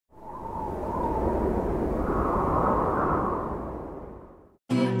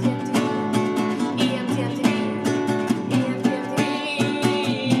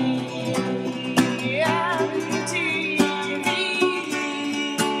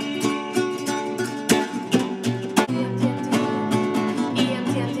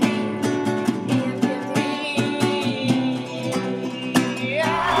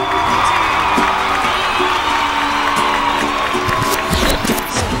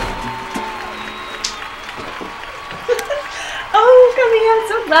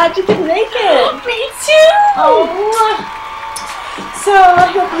glad you could make it. Me too. Oh. So I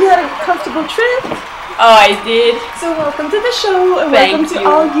hope you had a comfortable trip. Oh, I did. So welcome to the show, and Thank welcome to you.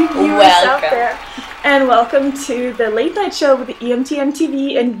 all you viewers out Welcome. there. And welcome to the late night show with the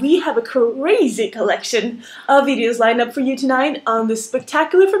EMTMTV, and we have a crazy collection of videos lined up for you tonight on this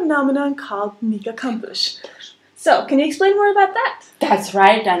spectacular phenomenon called Nika Edition. So, can you explain more about that? That's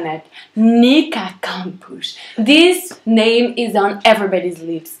right, Annette. Nika Edition. This name is on everybody's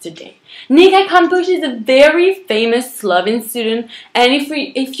lips today. Nika Edition is a very famous Slovene student, and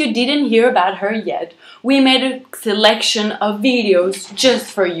if you didn't hear about her yet, we made a selection of videos just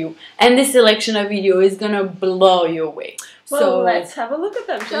for you. And this selection of video is gonna blow you away. Well, so let's have a look at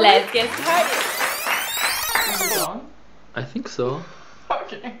them, shall we? let's get started. Is it on? I think so.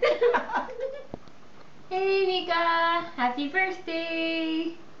 Okay. Hey Nika, happy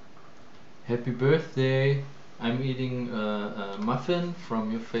birthday! Happy birthday! I'm eating a muffin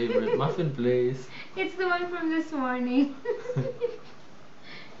from your favorite muffin place. It's the one from this morning.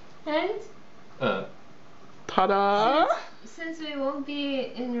 And Ta-da! since we won't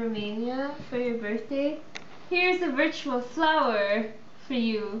be in Romania for your birthday, here's a virtual flower for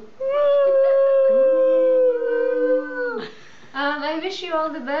you. I wish you all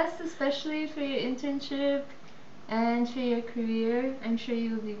the best, especially for your internship and for your career. I'm sure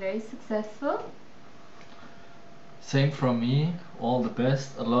you will be very successful. Same from me. All the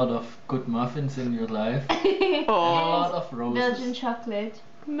best. A lot of good muffins in your life. And a lot of roses. Belgian chocolate,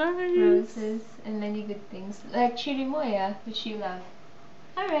 Nice! roses, and many good things, like chirimoya, which you love.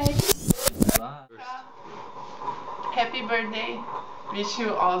 Alright. Bye. Happy birthday! Wish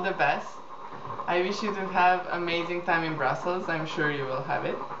you all the best. I wish you to have amazing time in Brussels. I'm sure you will have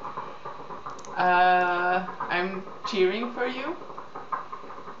it. I'm cheering for you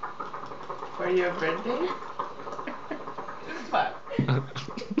for your birthday. What?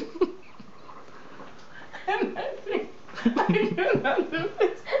 And I think I cannot do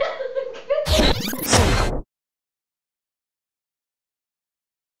this.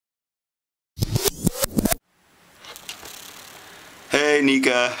 Hey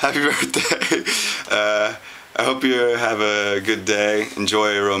Nika, happy birthday! I hope you have a good day.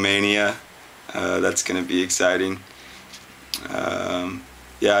 Enjoy Romania. That's gonna be exciting.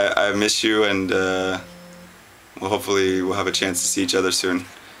 Yeah, I miss you, and well, hopefully we'll have a chance to see each other soon.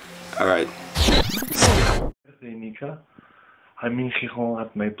 All right. Hey Nika, I'm in Gijón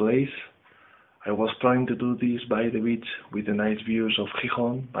at my place. I was planning to do this by the beach with the nice views of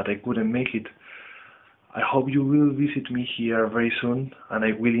Gijón, but I couldn't make it. I hope you will visit me here very soon, and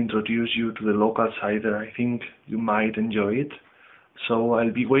I will introduce you to the local cider. I think you might enjoy it. So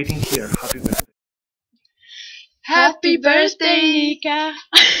I'll be waiting here. Happy birthday. Happy birthday, Nika!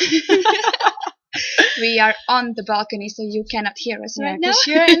 We are on the balcony, so you cannot hear us right now. Because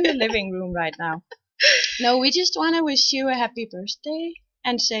you're in the living room right now. No, we just want to wish you a happy birthday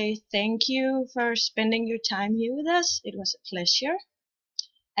and say thank you for spending your time here with us. It was a pleasure.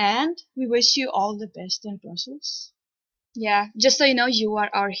 And we wish you all the best in Brussels. Yeah, just so you know, you are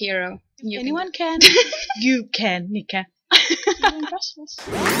our hero. Anyone can. You can, Nika. You're in Brussels.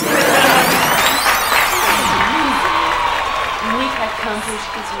 Nika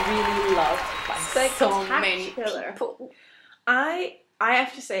Edition is really loved by so many Spectacular. people. I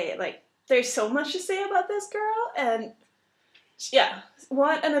have to say, like, there's so much to say about this girl, and yeah,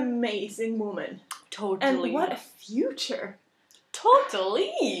 what an amazing woman. Totally. And what a future.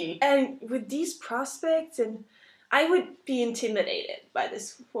 Totally. And with these prospects, and I would be intimidated by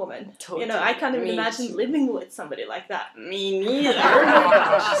this woman. Totally. You know, I can't even Me imagine too. living with somebody like that. Me neither.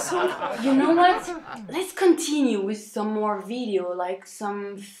 So, you know what? Let's continue with some more video, like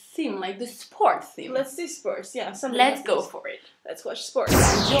some theme, like the sport theme. Let's do sports, yeah. Let's go for it. Let's watch sports.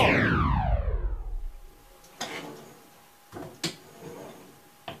 Enjoy.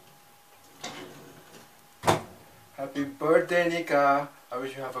 Happy birthday, Nika! I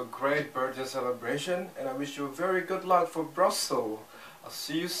wish you have a great birthday celebration, and I wish you very good luck for Brussels. I'll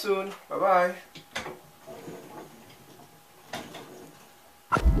see you soon. Bye bye.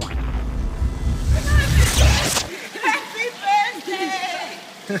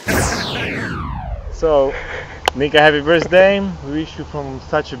 So, Nika, happy birthday. We wish you from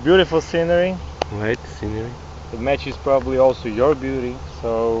such a beautiful scenery. Right, scenery. It matches probably also your beauty.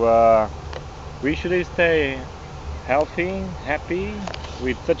 So, we should stay healthy, happy,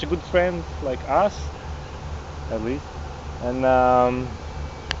 with such a good friend like us, at least. And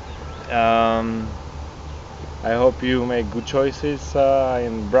I hope you make good choices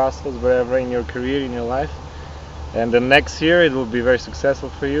in Brussels, wherever in your career, in your life. And the next year it will be very successful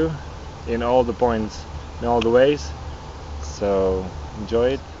for you in all the points, in all the ways. So enjoy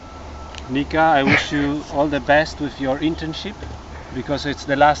it. Nika, I wish you all the best with your internship, because it's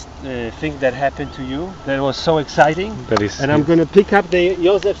the last thing that happened to you. That was so exciting. That is. And I'm going to pick up the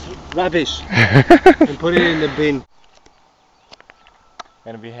Joseph's rubbish and put it in the bin.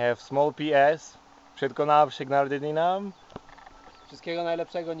 And we have small PS. Wszystko najlepsze narodzinam. Wszystkiego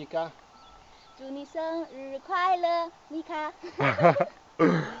najlepszego, Nika. 祝你生日快乐，妮卡。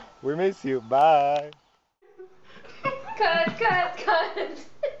 We miss you. Bye. Cut.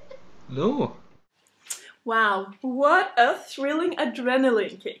 No. Wow, what a thrilling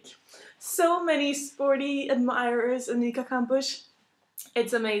adrenaline kick. So many sporty admirers in Nika Campus.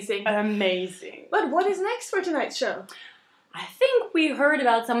 It's amazing. Amazing. But what is next for tonight's show? I think we heard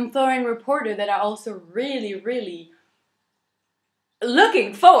about some foreign reporter that are also really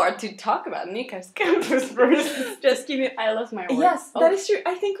looking forward to talk about Nika's campus versus. Just give me. I lost my words. Yes, that is true.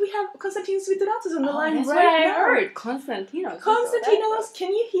 I think we have Konstantinos Vitoratos on the line that's right what I now. heard. Konstantinos,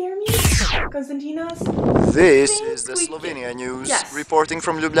 can you hear me? Konstantinos? This is the Slovenia news. Yes. Reporting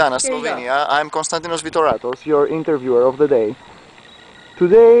from Ljubljana, Here you go. Slovenia. I'm Konstantinos Vitoratos, your interviewer of the day.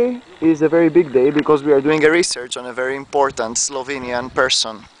 Today is a very big day because we are doing a research on a very important Slovenian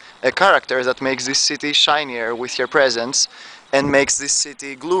person. A character that makes this city shinier with your presence and makes this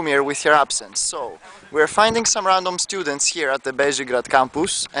city gloomier with your absence. So, we're finding some random students here at the Bežigrad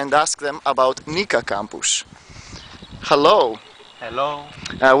campus and ask them about Nika campus. Hello. Hello.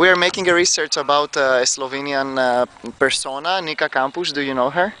 We are making a research about a Slovenian persona, Nika campus. Do you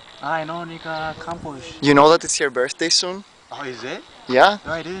know her? I know Nika campus. You know that it's her birthday soon? Oh, is it? Yeah?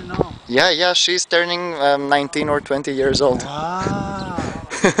 No, I didn't know. Yeah, she's turning 19 or 20 years old. Wow.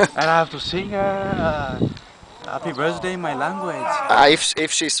 And I have to sing her happy birthday in my language.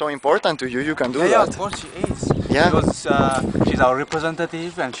 If she's so important to you, you can do Yeah, that. of course she is. Yeah. Because she's our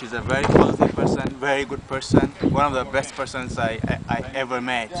representative and she's a very positive person, very good person, one of the best persons I ever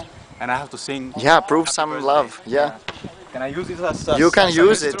met. And I have to sing. Yeah, prove happy some birthday. love. Yeah. Can I use it as You can as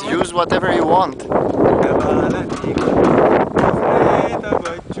use an it. instrument? Use whatever you want.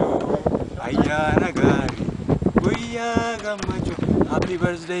 Happy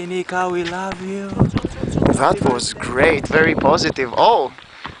birthday, Nika, we love you. That was great. Very positive. Oh,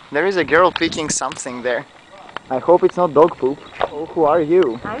 there is a girl picking something there. I hope it's not dog poop. Oh, who are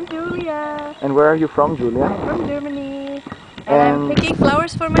you? I'm Julia. And where are you from, Julia? I'm from Germany. And And- I'm picking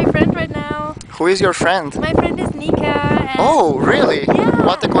flowers for my friend right now. Who is your friend? My friend is Nika. And Oh, really? Yeah.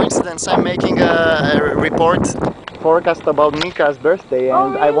 What a coincidence. I'm making a report forecast about Nika's birthday,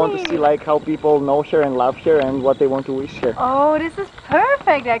 and I want to see like how people know her and love her and what they want to wish her. Oh, this is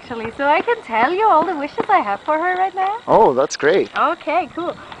perfect actually. So I can tell you all the wishes I have for her right now? Oh, that's great. Okay,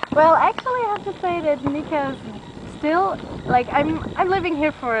 cool. Well, actually I have to say that Nika's still, like, I'm living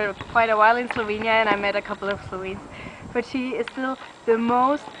here for quite a while in Slovenia and I met a couple of Slovenes. But she is still the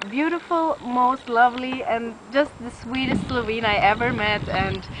most beautiful, most lovely and just the sweetest Slovene I ever met,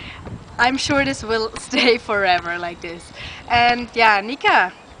 and I'm sure this will stay forever like this. And yeah,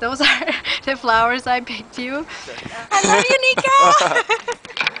 Nika, those are the flowers I picked you. I love you, Nika!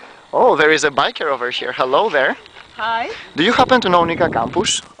 Oh, there is a biker over here. Hello there. Hi. Do you happen to know Nika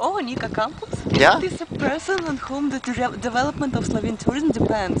Campus? Oh, Nika Campus? Yeah? It is a person on whom the development of Slovene tourism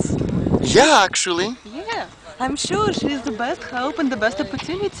depends. Yeah, actually. Yeah, I'm sure she is the best hope and the best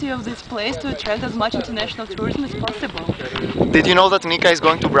opportunity of this place to attract as much international tourism as possible. Did you know that Nika is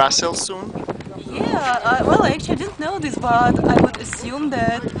going to Brussels soon? Yeah, well, I actually didn't know this, but I would assume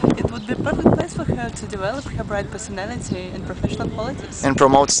that it would be a perfect place for her to develop her bright personality and professional qualities. And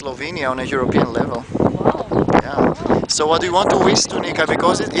promote Slovenia on a European level. Wow. Yeah. So what do you want to wish to Nika?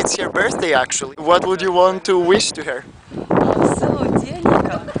 Because it's her birthday actually. What would you want to wish to her? So, dear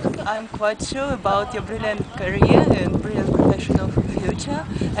Nika, I'm quite sure about your brilliant career and brilliant professional future,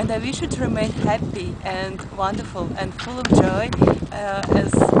 and I wish you to remain happy and wonderful and full of joy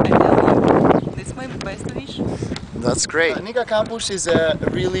as I know you. This is my best wish. That's great. Nika Campus is a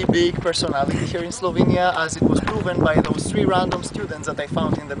really big personality here in Slovenia, as it was proven by those 3 random students that I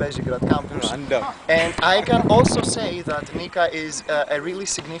found in the Bežigrad campus. And I can also say that Nika is a really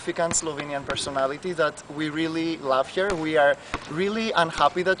significant Slovenian personality, that we really love her. We are really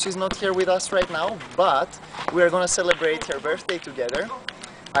unhappy that she's not here with us right now, but we are going to celebrate her birthday together.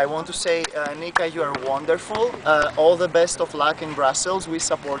 I want to say, Nika, you are wonderful. All the best of luck in Brussels. We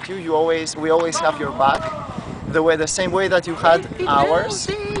support you. We always have your back. The same way that you had ours.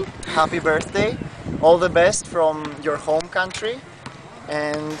 Happy birthday. All the best from your home country.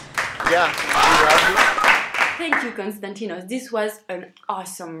 And yeah, we love you. Thank you, Konstantinos. This was an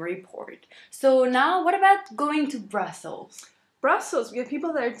awesome report. So now, what about going to Brussels? Brussels, we have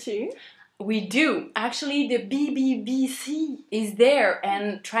people there too. We do. Actually, the BBBC is there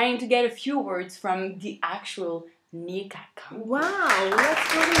and trying to get a few words from the actual Nika Campus. Wow,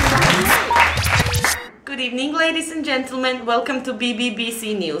 let's go to that. Good evening, ladies and gentlemen. Welcome to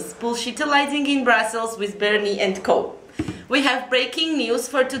BBBC News, bullshitalizing in Brussels with Bernie and Co. We have breaking news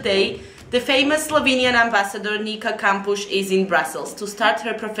for today. The famous Slovenian ambassador Nika Campus is in Brussels to start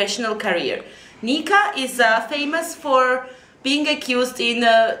her professional career. Nika is famous for being accused in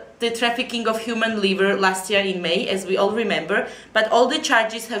the trafficking of human liver last year in May, as we all remember, but all the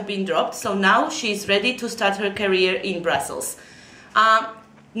charges have been dropped, so now she is ready to start her career in Brussels.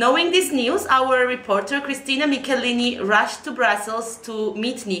 Knowing this news, our reporter Cristina Michelini rushed to Brussels to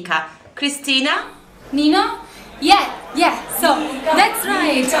meet Nika. Cristina? Nina? Yeah, so that's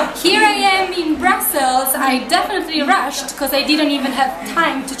right. Here I am in Brussels. I definitely rushed because I didn't even have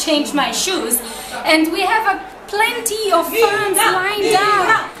time to change my shoes. And we have plenty of fans lined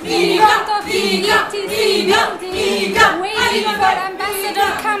up in front of the ETC building waiting for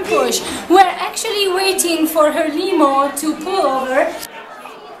Ambassador Campus. We're actually waiting for her limo to pull over.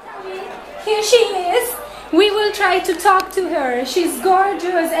 Here she is. We will try to talk to her. She's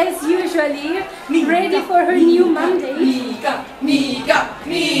gorgeous as usually, ready for her new Monday. Nika, Nika,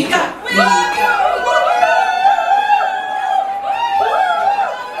 Nika,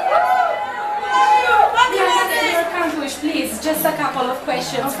 Please, just a couple of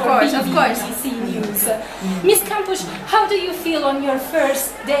questions for BBC News. Miss Campus, how do you feel on your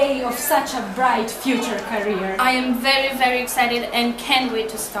first day of such a bright future career? I am very, very excited and can't wait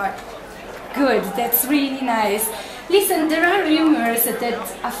to start. Good, that's really nice. Listen, there are rumors that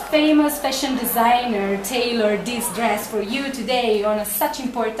a famous fashion designer tailored this dress for you today on such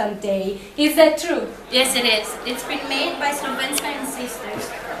important day. Is that true? Yes, it is. It's been made by Slovenska and sisters.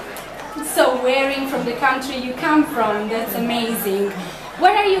 So wearing from the country you come from, that's amazing.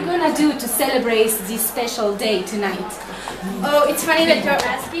 What are you gonna do to celebrate this special day tonight? Oh, it's funny that you're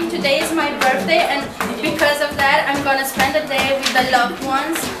asking. Today is my birthday, and because of that I'm gonna spend the day with the loved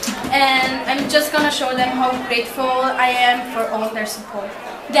ones, and I'm just gonna show them how grateful I am for all their support.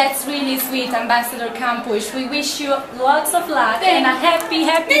 That's really sweet, Ambassador Campus. We wish you lots of luck and a happy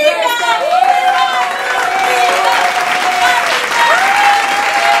birthday!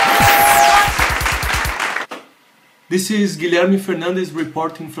 This is Guilherme Fernandes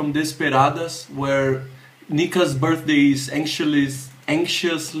reporting from Desperadas, where Nika's birthday is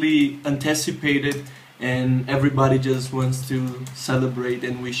anxiously anticipated and everybody just wants to celebrate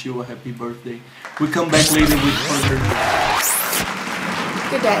and wish you a happy birthday. We come back later with further news.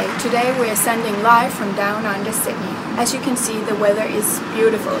 Good day. Today we are sending live from down under Sydney. As you can see, the weather is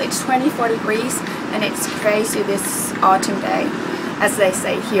beautiful. It's 24 degrees and it's crazy this autumn day, as they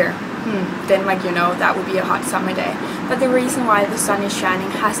say here. Denmark, you know, that would be a hot summer day. But the reason why the sun is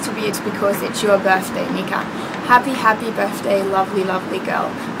shining has to be it's because it's your birthday, Nika. Happy birthday, lovely girl.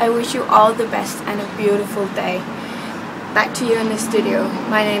 I wish you all the best and a beautiful day. Back to you in the studio.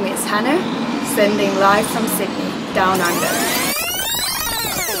 My name is Hannah, sending live from Sydney, down under.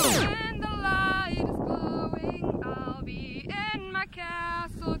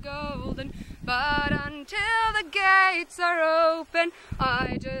 But until the gates are open,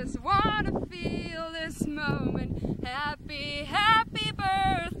 I just want to feel this moment. Happy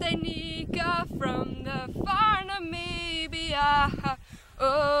birthday, Nika, from the far Namibia.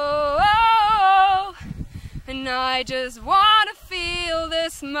 Oh, and I just want to feel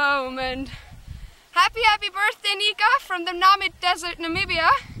this moment. Happy birthday, Nika, from the Namib Desert,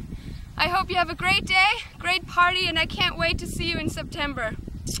 Namibia. I hope you have a great day, great party, and I can't wait to see you in September.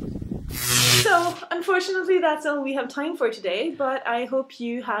 So, unfortunately, that's all we have time for today, but I hope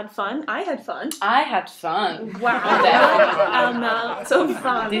you had fun. I had fun. I had fun. Wow. That amount of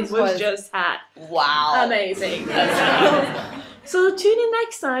fun This was was- just had. Wow. Amazing. So, tune in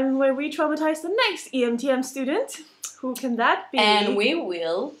next time where we traumatize the next EMTM student. Who can that be? And we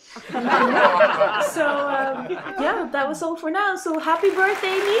will. So, yeah, that was all for now. So, happy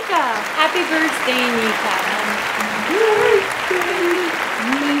birthday, Nika! Happy birthday, Nika!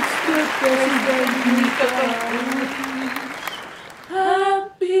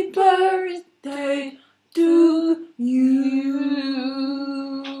 Happy birthday to you.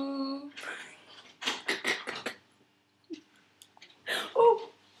 Oh.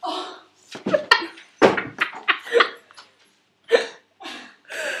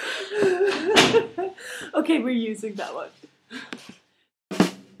 Okay, we're using that one.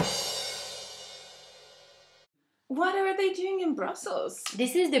 What are they doing in Brussels?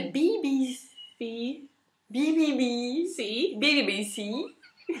 This is the BBC. BBC. BBC.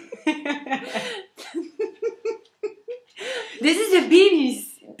 This is the BBC.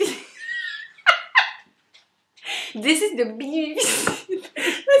 This is the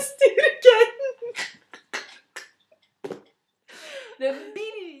BBBC.